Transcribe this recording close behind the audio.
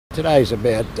Today's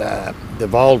about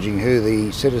divulging who the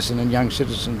Citizen and Young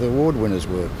Citizen Award winners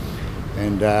were,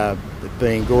 and it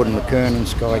being Gordon McKern and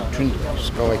Skye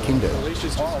Kinder.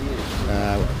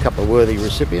 A couple of worthy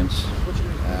recipients.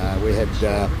 We had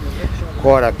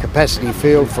quite a capacity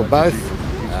field for both.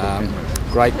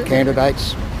 Great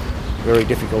candidates, very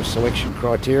difficult selection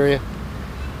criteria,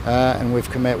 and we've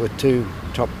come out with two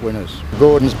top winners.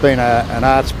 Gordon's been an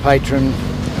arts patron.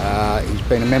 He's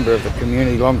been a member of the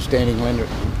community, long-standing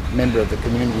member of the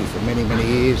community for many, many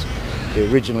years. He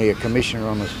was originally a commissioner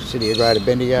on the City of Greater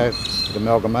Bendigo at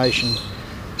Amalgamation.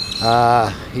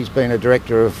 He's been a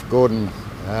director of Gordon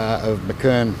of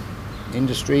McKern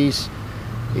Industries.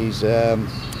 He's a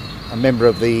member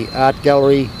of the Art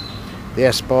Gallery, the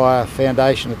Aspire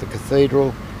Foundation at the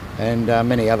Cathedral, and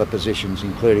many other positions,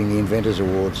 including the Inventors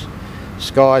Awards.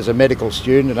 Skye's a medical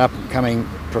student, an up-and-coming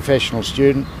professional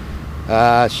student.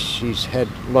 She's had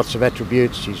lots of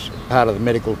attributes. She's part of the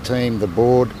medical team, the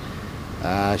board.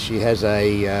 She has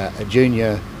a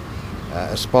junior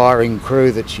aspiring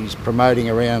crew that she's promoting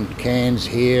around Cairns,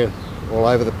 here, all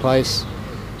over the place.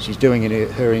 She's doing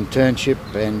her internship,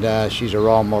 and she's a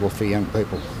role model for young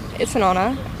people. It's an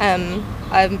honour.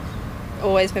 I've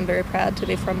always been very proud to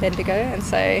be from Bendigo, and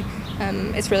so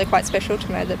it's really quite special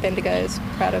to know that Bendigo is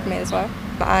proud of me as well.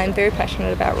 I'm very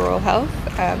passionate about rural health,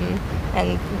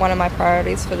 and one of my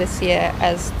priorities for this year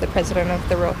as the president of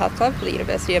the Rural Health Club for the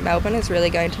University of Melbourne is really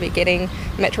going to be getting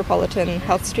metropolitan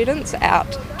health students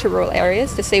out to rural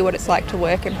areas to see what it's like to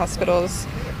work in hospitals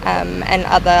and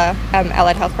other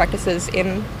allied health practices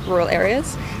in rural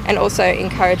areas, and also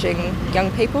encouraging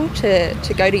young people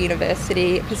to go to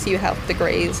university, pursue health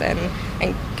degrees and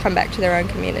come back to their own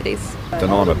communities. It's an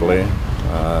honour, Blair.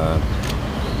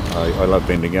 I love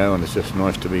Bendigo, and it's just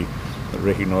nice to be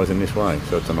recognised in this way,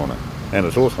 so it's an honour. And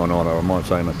it's also an honour, I might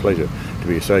say, and a pleasure to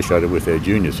be associated with our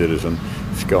junior citizen,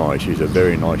 Skye. She's a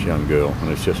very nice young girl, and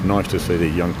it's just nice to see the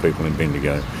young people in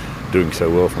Bendigo doing so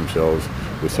well for themselves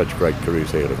with such great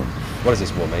careers ahead of them. What does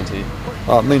this award mean to you?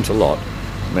 Oh, it means a lot.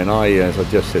 I mean, as I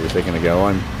just said a second ago,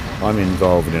 I'm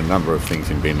involved in a number of things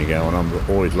in Bendigo, and I've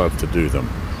always loved to do them.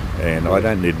 And I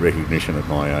don't need recognition at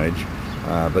my age,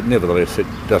 but nevertheless it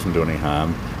doesn't do any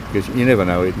harm, because you never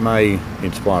know, it may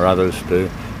inspire others to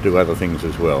do other things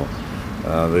as well.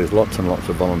 There's lots and lots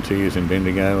of volunteers in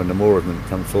Bendigo, and the more of them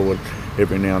come forward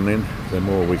every now and then, the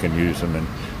more we can use them and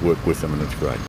work with them, and it's great.